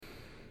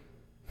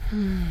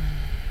I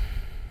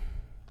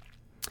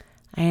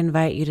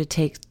invite you to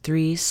take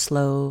 3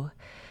 slow,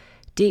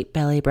 deep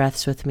belly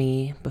breaths with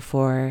me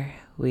before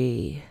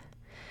we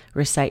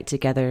recite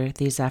together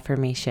these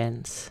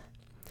affirmations.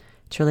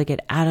 To really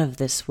get out of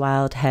this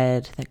wild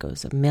head that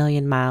goes a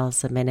million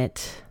miles a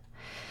minute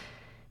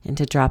and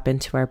to drop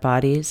into our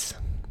bodies.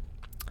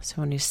 So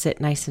when you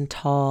sit nice and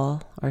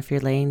tall, or if you're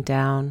laying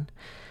down,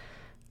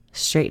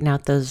 straighten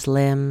out those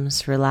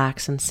limbs,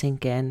 relax and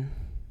sink in.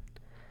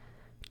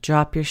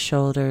 Drop your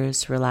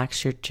shoulders,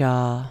 relax your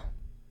jaw,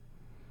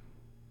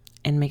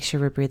 and make sure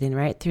we're breathing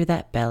right through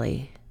that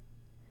belly.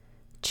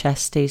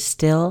 Chest stays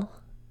still,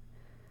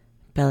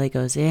 belly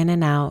goes in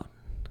and out.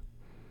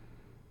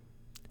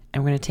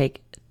 And we're going to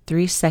take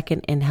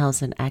 3-second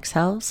inhales and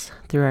exhales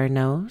through our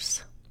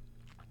nose.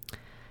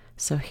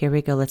 So here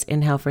we go. Let's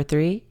inhale for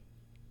 3,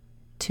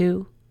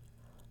 2,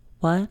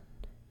 1.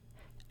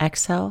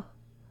 Exhale.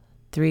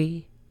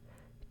 3,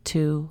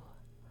 2,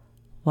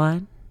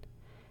 1.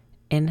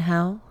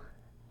 Inhale.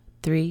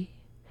 3,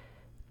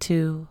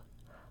 2,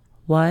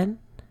 1.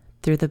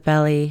 Through the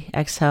belly.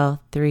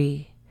 Exhale.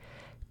 3,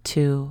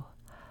 2,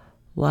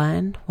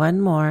 1. One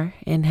more.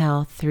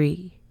 Inhale.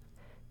 3,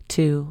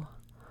 2,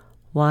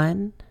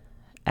 1.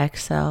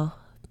 Exhale.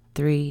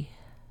 3,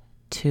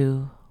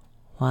 2,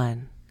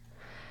 1.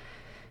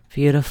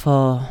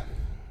 Beautiful.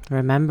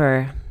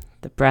 Remember,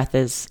 the breath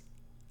is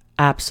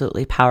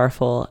absolutely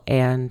powerful,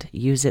 and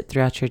use it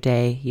throughout your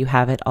day. You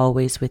have it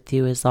always with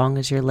you as long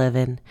as you're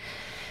living.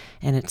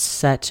 And it's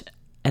such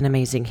an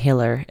amazing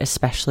healer,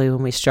 especially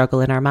when we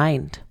struggle in our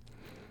mind.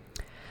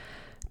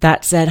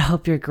 That said,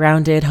 hope you're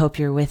grounded, hope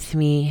you're with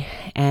me,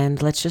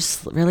 and let's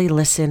just really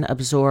listen,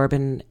 absorb,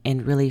 and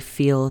really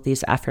feel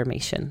these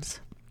affirmations.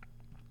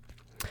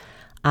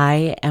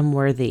 I am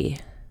worthy.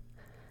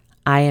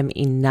 I am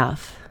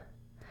enough.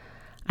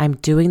 I'm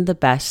doing the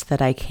best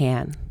that I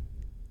can.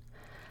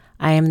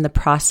 I am in the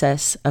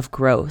process of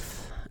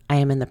growth. I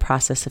am in the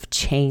process of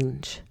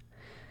change.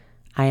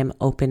 I am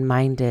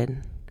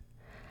open-minded.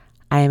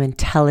 I am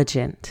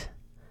intelligent.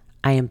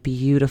 I am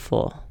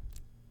beautiful.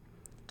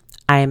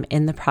 I am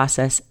in the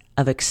process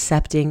of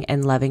accepting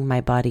and loving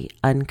my body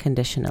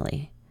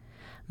unconditionally.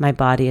 My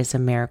body is a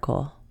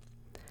miracle.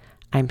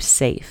 I'm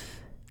safe.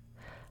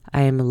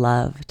 I am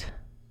loved.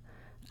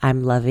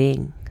 I'm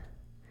loving.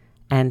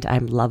 And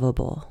I'm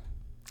lovable.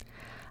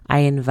 I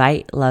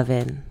invite love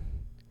in.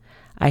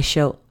 I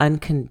show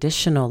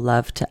unconditional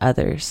love to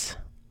others.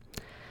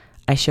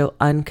 I show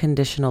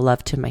unconditional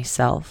love to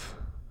myself.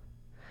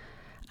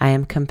 I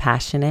am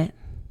compassionate.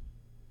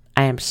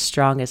 I am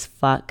strong as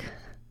fuck.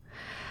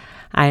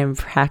 I am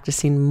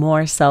practicing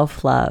more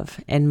self-love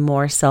and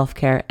more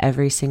self-care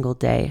every single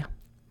day.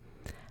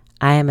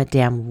 I am a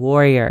damn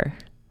warrior.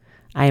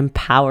 I am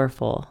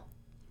powerful.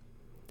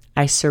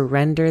 I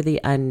surrender the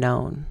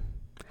unknown.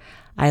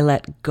 I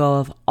let go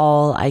of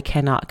all I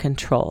cannot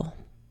control.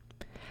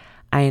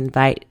 I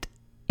invite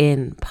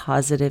in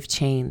positive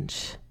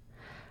change.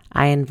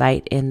 I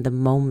invite in the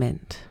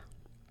moment.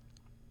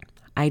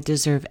 I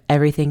deserve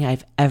everything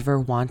I've ever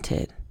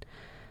wanted.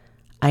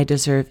 I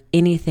deserve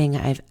anything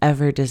I've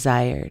ever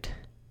desired.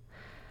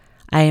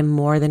 I am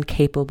more than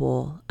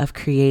capable of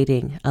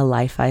creating a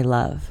life I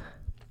love.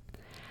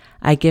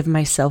 I give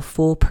myself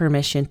full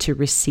permission to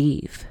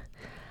receive.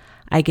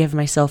 I give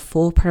myself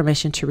full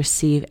permission to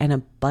receive an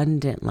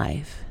abundant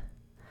life.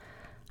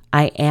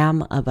 I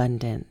am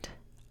abundant.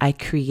 I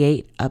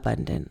create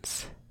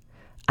abundance.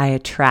 I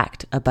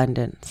attract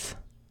abundance.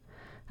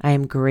 I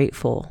am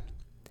grateful.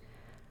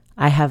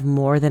 I have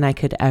more than I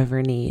could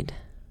ever need.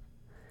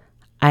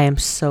 I am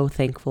so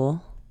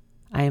thankful.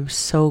 I am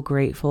so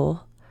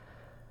grateful.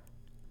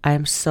 I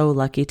am so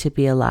lucky to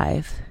be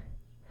alive.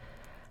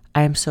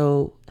 I am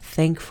so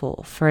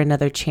thankful for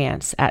another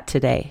chance at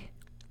today.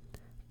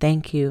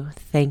 Thank you,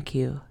 thank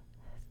you,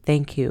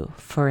 thank you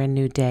for a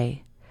new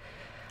day.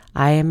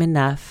 I am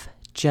enough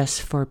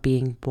just for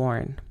being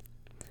born.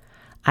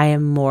 I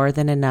am more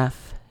than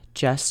enough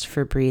just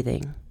for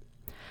breathing.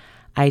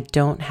 I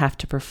don't have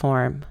to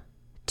perform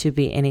to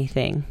be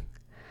anything.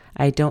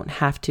 I don't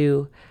have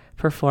to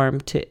perform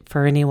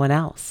for anyone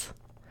else.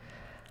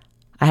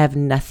 I have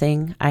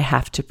nothing I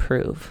have to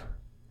prove.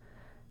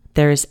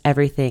 There is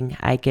everything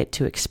I get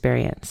to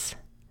experience.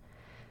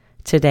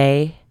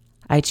 Today,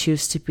 I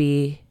choose to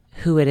be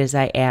who it is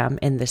I am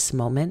in this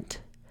moment.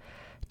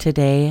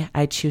 Today,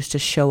 I choose to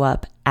show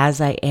up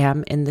as I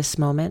am in this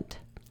moment.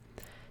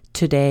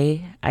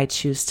 Today, I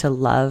choose to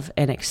love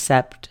and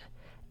accept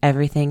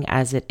everything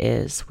as it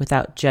is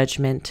without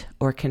judgment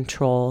or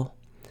control.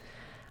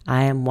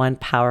 I am one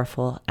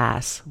powerful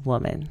ass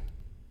woman.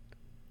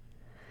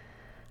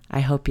 I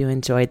hope you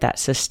enjoyed that,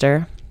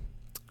 sister.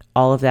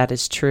 All of that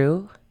is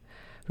true.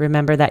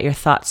 Remember that your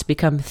thoughts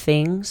become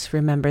things.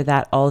 Remember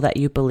that all that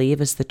you believe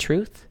is the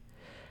truth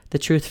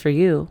for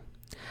you.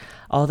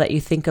 All that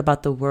you think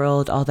about the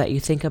world, all that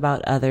you think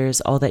about others,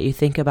 all that you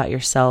think about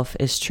yourself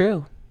is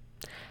true.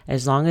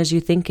 As long as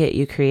you think it,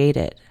 you create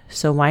it.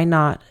 So why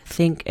not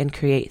think and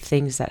create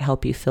things that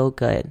help you feel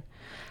good?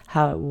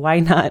 Why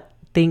not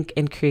think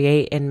and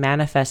create and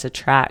manifest,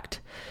 attract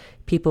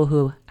people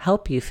who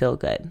help you feel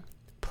good,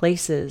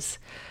 places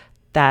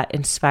that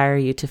inspire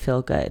you to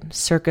feel good,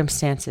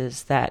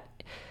 circumstances that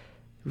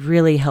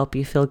really help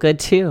you feel good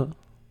too.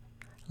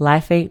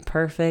 Life ain't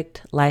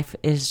perfect. Life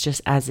is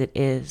just as it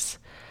is.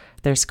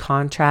 There's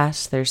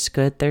contrast, there's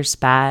good, there's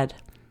bad,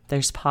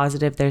 there's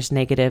positive, there's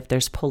negative,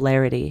 there's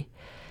polarity.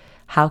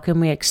 How can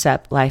we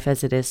accept life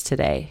as it is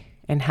today?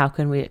 And how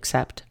can we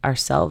accept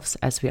ourselves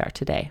as we are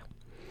today?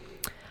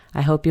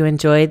 I hope you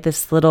enjoyed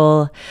this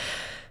little,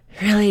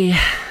 really,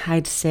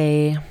 I'd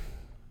say,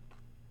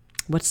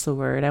 what's the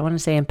word? I want to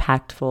say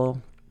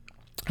impactful.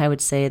 I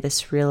would say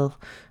this real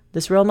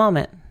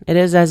moment. It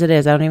is as it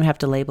is. I don't even have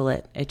to label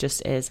it. It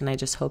just is. And I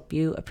just hope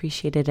you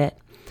appreciated it.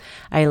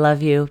 I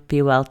love you.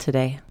 Be well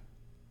today.